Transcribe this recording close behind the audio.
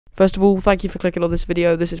First of all, thank you for clicking on this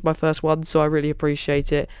video. This is my first one, so I really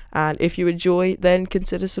appreciate it. And if you enjoy, then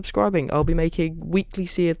consider subscribing. I'll be making weekly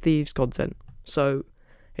Sea of Thieves content, so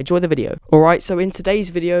enjoy the video. Alright, so in today's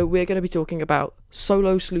video, we're going to be talking about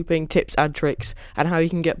solo slooping tips and tricks, and how you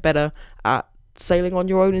can get better at sailing on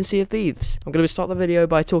your own in Sea of Thieves. I'm going to start the video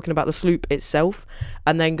by talking about the sloop itself,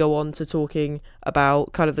 and then go on to talking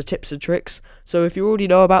about kind of the tips and tricks. So if you already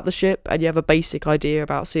know about the ship, and you have a basic idea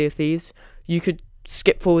about Sea of Thieves, you could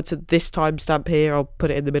skip forward to this timestamp here. I'll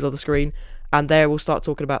put it in the middle of the screen, and there we'll start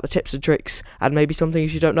talking about the tips and tricks and maybe some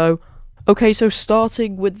things you don't know. Okay, so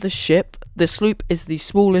starting with the ship, the sloop is the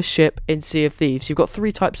smallest ship in Sea of Thieves. You've got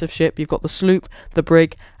three types of ship. You've got the sloop, the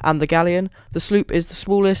brig, and the galleon. The sloop is the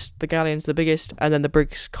smallest, the galleon's the biggest, and then the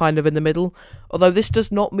brig's kind of in the middle. Although this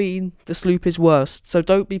does not mean the sloop is worse, so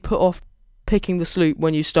don't be put off picking the sloop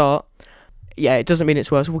when you start. Yeah, it doesn't mean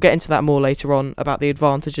it's worse. We'll get into that more later on about the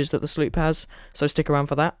advantages that the sloop has, so stick around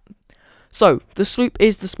for that. So, the sloop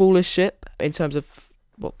is the smallest ship in terms of,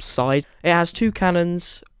 well, size. It has two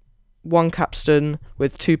cannons, one capstan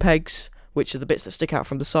with two pegs, which are the bits that stick out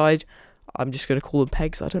from the side. I'm just going to call them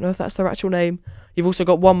pegs. I don't know if that's their actual name. You've also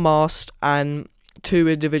got one mast and two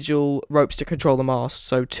individual ropes to control the mast.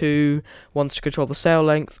 So two ones to control the sail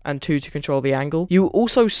length and two to control the angle. You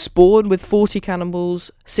also spawn with 40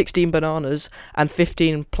 cannonballs, 16 bananas, and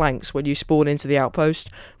 15 planks when you spawn into the outpost,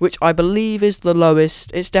 which I believe is the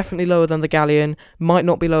lowest. It's definitely lower than the galleon, might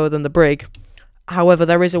not be lower than the brig. However,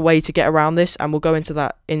 there is a way to get around this, and we'll go into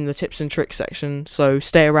that in the tips and tricks section, so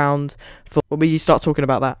stay around for when we start talking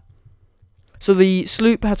about that. So the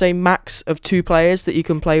sloop has a max of 2 players that you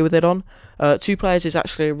can play with it on. 2 players is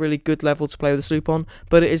actually a really good level to play with the sloop on,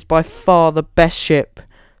 but it is by far the best ship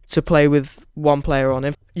to play with 1 player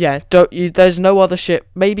on. Yeah, there's no other ship.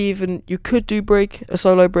 Maybe even you could do brig, a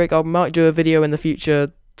solo brig. I might do a video in the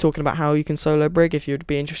future talking about how you can solo brig. If you'd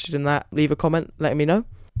be interested in that, leave a comment letting me know.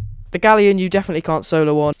 The galleon you definitely can't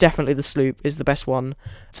solo on. Definitely the sloop is the best one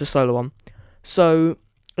to solo on. So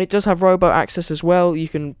it does have rowboat access as well. You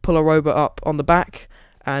can pull a rowboat up on the back,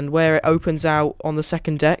 and where it opens out on the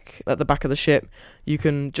second deck at the back of the ship, you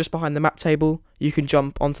can, just behind the map table, you can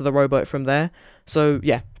jump onto the rowboat from there. So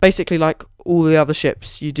yeah, basically like all the other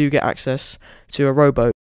ships, you do get access to a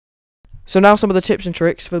rowboat. So now some of the tips and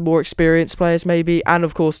tricks for more experienced players maybe, and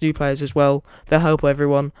of course new players as well. They'll help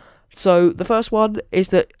everyone. So the first one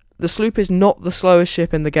is that the sloop is not the slowest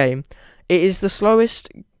ship in the game. It is the slowest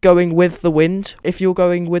going with the wind. If you're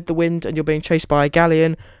going with the wind and you're being chased by a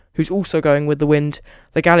galleon who's also going with the wind,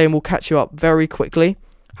 the galleon will catch you up very quickly.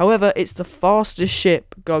 However, it's the fastest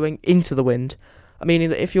ship going into the wind, meaning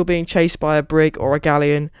that if you're being chased by a brig or a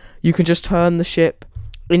galleon, you can just turn the ship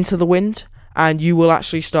into the wind and you will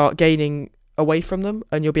actually start gaining away from them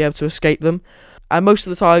and you'll be able to escape them. And most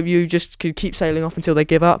of the time you just can keep sailing off until they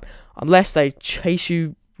give up, unless they chase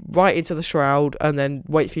you right into the shroud and then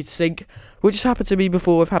wait for you to sink, which has happened to me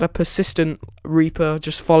before. I've had a persistent reaper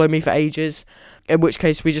just follow me for ages, in which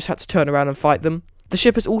case we just had to turn around and fight them. The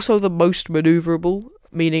ship is also the most maneuverable,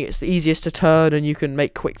 meaning it's the easiest to turn and you can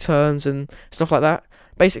make quick turns and stuff like that.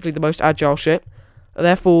 Basically the most agile ship.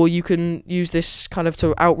 Therefore you can use this kind of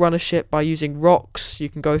to outrun a ship by using rocks. You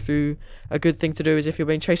can go through, a good thing to do is if you're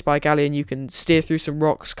being chased by a galleon, you can steer through some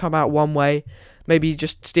rocks, come out one way, maybe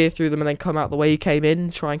just steer through them and then come out the way you came in,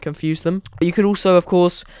 try and confuse them. You can also, of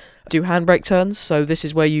course, do handbrake turns. So this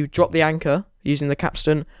is where you drop the anchor using the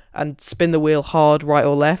capstan and spin the wheel hard right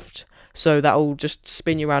or left. So that will just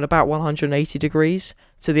spin you around about 180 degrees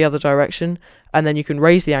to the other direction. And then you can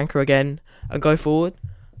raise the anchor again and go forward.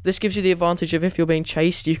 This gives you the advantage of if you're being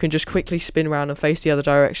chased, you can just quickly spin around and face the other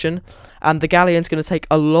direction. And the galleon's going to take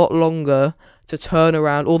a lot longer to turn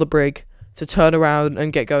around, or the brig, to turn around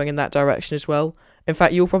and get going in that direction as well. In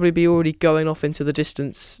fact, you'll probably be already going off into the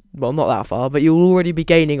distance, well, not that far, but you'll already be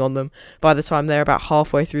gaining on them by the time they're about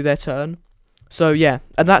halfway through their turn. So yeah,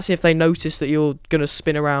 and that's if they notice that you're going to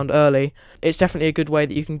spin around early. It's definitely a good way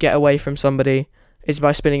that you can get away from somebody, is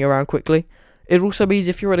by spinning around quickly. It also means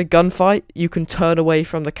if you're in a gunfight, you can turn away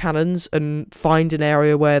from the cannons and find an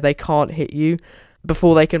area where they can't hit you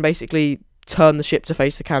before they can basically turn the ship to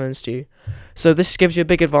face the cannons to you. So this gives you a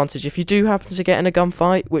big advantage. If you do happen to get in a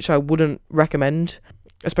gunfight, which I wouldn't recommend,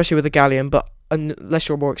 especially with a galleon, but unless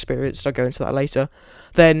you're more experienced, I'll go into that later,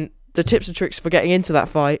 then the tips and tricks for getting into that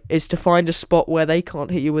fight is to find a spot where they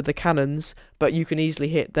can't hit you with the cannons, but you can easily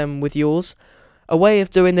hit them with yours. A way of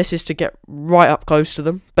doing this is to get right up close to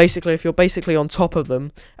them. Basically, if you're basically on top of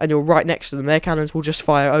them and you're right next to them, their cannons will just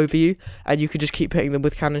fire over you and you can just keep hitting them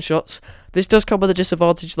with cannon shots. This does come with a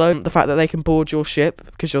disadvantage though, the fact that they can board your ship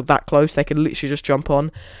because you're that close. They can literally just jump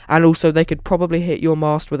on, and also they could probably hit your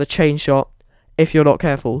mast with a chain shot if you're not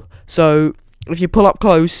careful. So if you pull up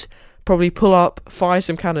close, probably pull up, fire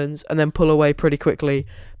some cannons, and then pull away pretty quickly,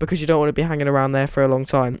 because you don't want to be hanging around there for a long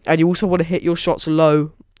time. And you also want to hit your shots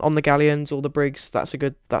low on the galleons or the brigs. That's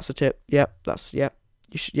a tip. Yep,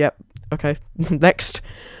 okay. Next.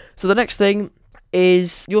 So the next thing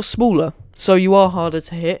is you're smaller, so you are harder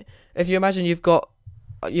to hit. If you imagine you've got,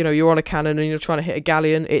 you're on a cannon and you're trying to hit a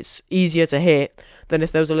galleon, it's easier to hit than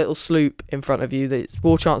if there was a little sloop in front of you. There's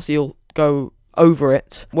more chance that you'll go over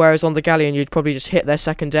it, whereas on the galleon you'd probably just hit their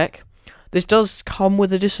second deck. This does come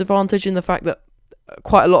with a disadvantage in the fact that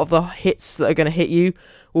quite a lot of the hits that are going to hit you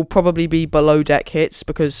will probably be below deck hits,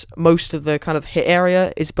 because most of the kind of hit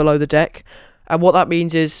area is below the deck. And what that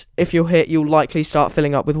means is, if you're hit, you'll likely start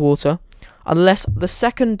filling up with water, unless the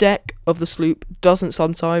second deck of the sloop doesn't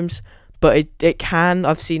sometimes, but it can.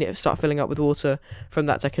 I've seen it start filling up with water from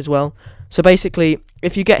that deck as well. So basically,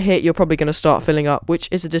 if you get hit, you're probably going to start filling up, which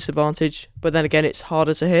is a disadvantage, but then again, it's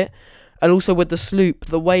harder to hit. And also with the sloop,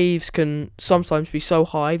 the waves can sometimes be so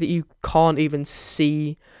high that you can't even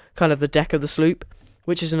see kind of the deck of the sloop,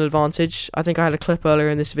 which is an advantage. I think I had a clip earlier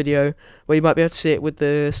in this video where you might be able to see it with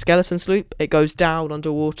the skeleton sloop. It goes down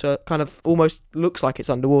underwater, kind of almost looks like it's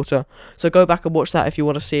underwater. So go back and watch that if you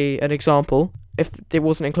want to see an example. If it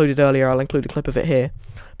wasn't included earlier, I'll include a clip of it here.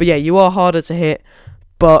 But yeah, you are harder to hit,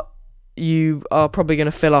 but you are probably going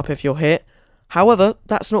to fill up if you're hit. However,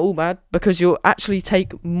 that's not all bad, because you'll actually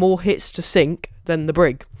take more hits to sink than the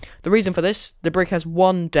brig. The reason for this, the brig has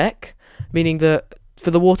one deck, meaning that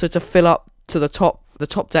for the water to fill up to the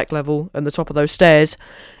top deck level and the top of those stairs,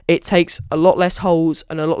 it takes a lot less holes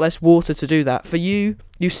and a lot less water to do that. For you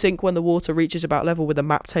sink when the water reaches about level with a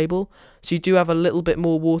map table, so you do have a little bit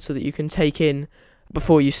more water that you can take in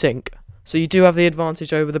before you sink. So you do have the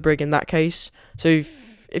advantage over the brig in that case. So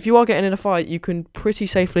if you are getting in a fight, you can pretty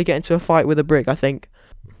safely get into a fight with a brig, I think.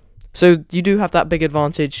 So you do have that big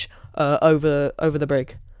advantage over the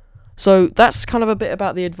brig. So that's kind of a bit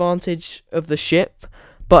about the advantage of the ship.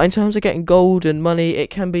 But in terms of getting gold and money, it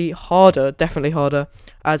can be harder, definitely harder,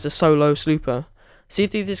 as a solo slooper. Sea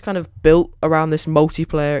of Thieves is kind of built around this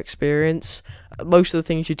multiplayer experience. Most of the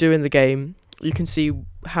things you do in the game, you can see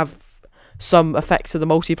have some effect to the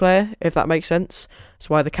multiplayer, if that makes sense. That's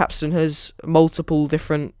why the capstan has multiple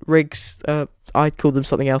different rigs. I'd call them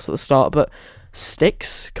something else at the start, but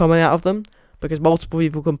sticks coming out of them, because multiple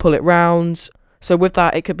people can pull it round. So with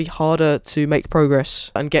that, it could be harder to make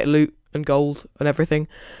progress and get loot and gold and everything.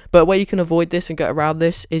 But a way you can avoid this and get around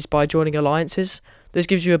this is by joining alliances. This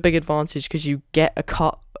gives you a big advantage because you get a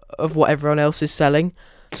cut of what everyone else is selling.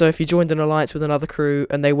 So if you joined an alliance with another crew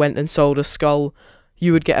and they went and sold a skull,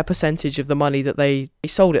 you would get a percentage of the money that they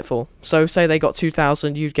sold it for. So say they got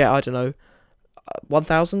 2,000, you'd get, I don't know,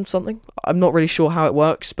 1,000 something. I'm not really sure how it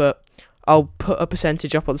works, but I'll put a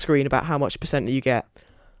percentage up on the screen about how much percent you get.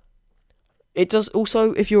 It does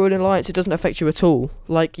also, if you're in an alliance, it doesn't affect you at all.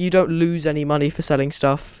 Like, you don't lose any money for selling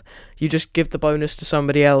stuff. You just give the bonus to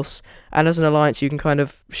somebody else. And as an alliance, you can kind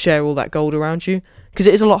of share all that gold around you. Because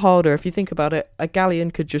it is a lot harder. If you think about it, a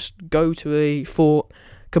galleon could just go to a fort,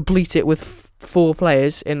 complete it with 4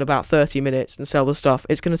 players in about 30 minutes and sell the stuff.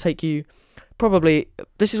 It's going to take you probably,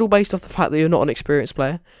 this is all based off the fact that you're not an experienced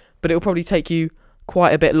player, but it will probably take you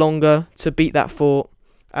quite a bit longer to beat that fort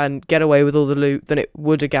and get away with all the loot than it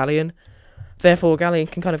would a galleon. Therefore, a galleon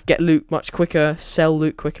can kind of get loot much quicker, sell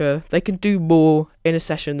loot quicker. They can do more in a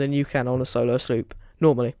session than you can on a solo sloop,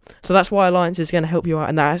 normally. So that's why Alliance is going to help you out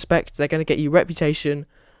in that aspect. They're going to get you reputation,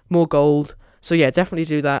 more gold. So yeah, definitely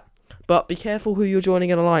do that. But be careful who you're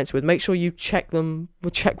joining an alliance with. Make sure you check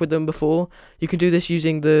with them before. You can do this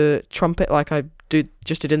using the trumpet like I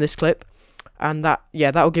just did in this clip. And that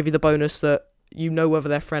will give you the bonus that you know whether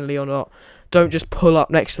they're friendly or not. Don't just pull up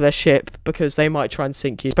next to their ship, because they might try and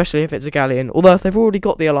sink you, especially if it's a galleon. Although if they've already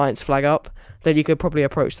got the alliance flag up, then you could probably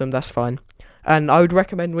approach them, that's fine. And I would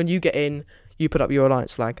recommend when you get in, you put up your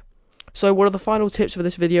alliance flag. So one of the final tips for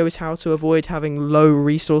this video is how to avoid having low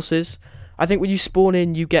resources. I think when you spawn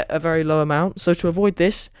in, you get a very low amount. So to avoid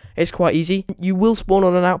this, it's quite easy. You will spawn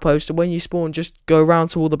on an outpost, and when you spawn, just go around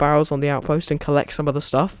to all the barrels on the outpost and collect some of the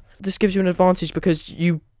stuff. This gives you an advantage because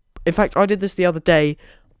in fact, I did this the other day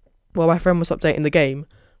while my friend was updating the game.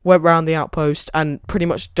 Went round the outpost and pretty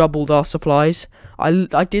much doubled our supplies.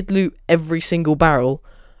 I did loot every single barrel,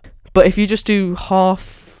 but if you just do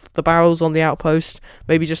half the barrels on the outpost,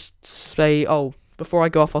 maybe just say, oh, before I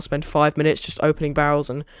go off I'll spend 5 minutes just opening barrels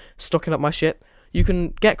and stocking up my ship, you can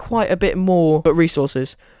get quite a bit more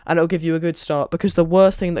resources, and it'll give you a good start. Because the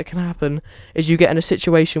worst thing that can happen is you get in a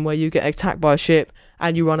situation where you get attacked by a ship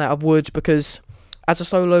and you run out of wood, because as a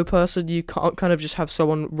solo person, you can't kind of just have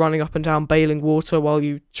someone running up and down bailing water while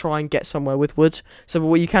you try and get somewhere with wood. So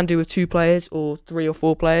what you can do with 2 players or 3 or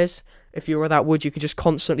 4 players, if you're without wood, you can just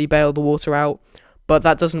constantly bail the water out. But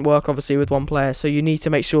that doesn't work, obviously, with 1 player, so you need to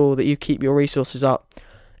make sure that you keep your resources up.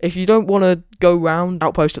 If you don't want to go round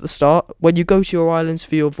outpost at the start, when you go to your islands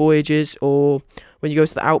for your voyages, or when you go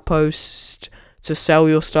to the outpost to sell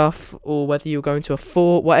your stuff, or whether you're going to a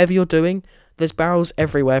fort, whatever you're doing, there's barrels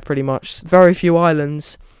everywhere pretty much. Very few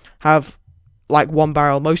islands have like 1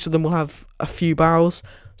 barrel. Most of them will have a few barrels.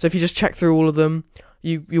 So if you just check through all of them,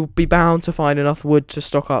 you'll be bound to find enough wood to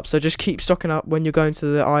stock up. So just keep stocking up when you're going to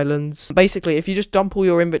the islands. Basically, if you just dump all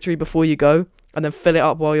your inventory before you go and then fill it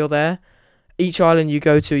up while you're there, each island you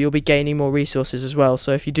go to, you'll be gaining more resources as well.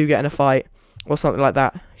 So if you do get in a fight or something like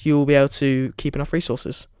that, you'll be able to keep enough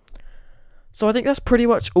resources. So I think that's pretty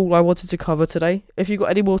much all I wanted to cover today. If you've got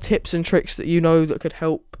any more tips and tricks that you know that could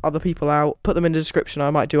help other people out, put them in the description. I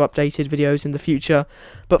might do updated videos in the future.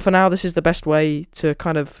 But for now, this is the best way to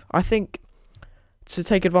kind of, I think, to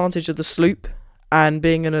take advantage of the sloop and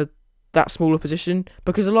being in that smaller position,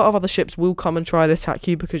 because a lot of other ships will come and try to attack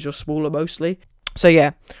you because you're smaller mostly. So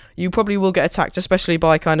yeah, you probably will get attacked, especially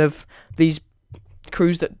by kind of these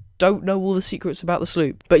crews that don't know all the secrets about the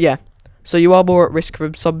sloop. But yeah. So you are more at risk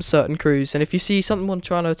from some certain crews, and if you see someone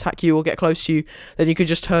trying to attack you or get close to you, then you can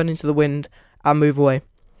just turn into the wind and move away.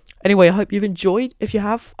 Anyway, I hope you've enjoyed. If you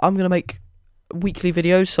have, I'm going to make weekly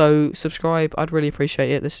videos, so subscribe. I'd really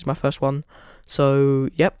appreciate it. This is my first one. So,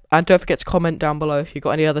 yep. And don't forget to comment down below if you've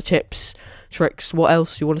got any other tips, tricks, what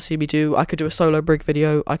else you want to see me do. I could do a solo brig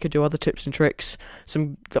video. I could do other tips and tricks,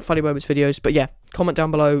 some funny moments videos. But yeah, comment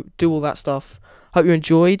down below. Do all that stuff. Hope you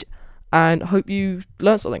enjoyed, and hope you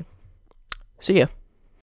learned something. See ya.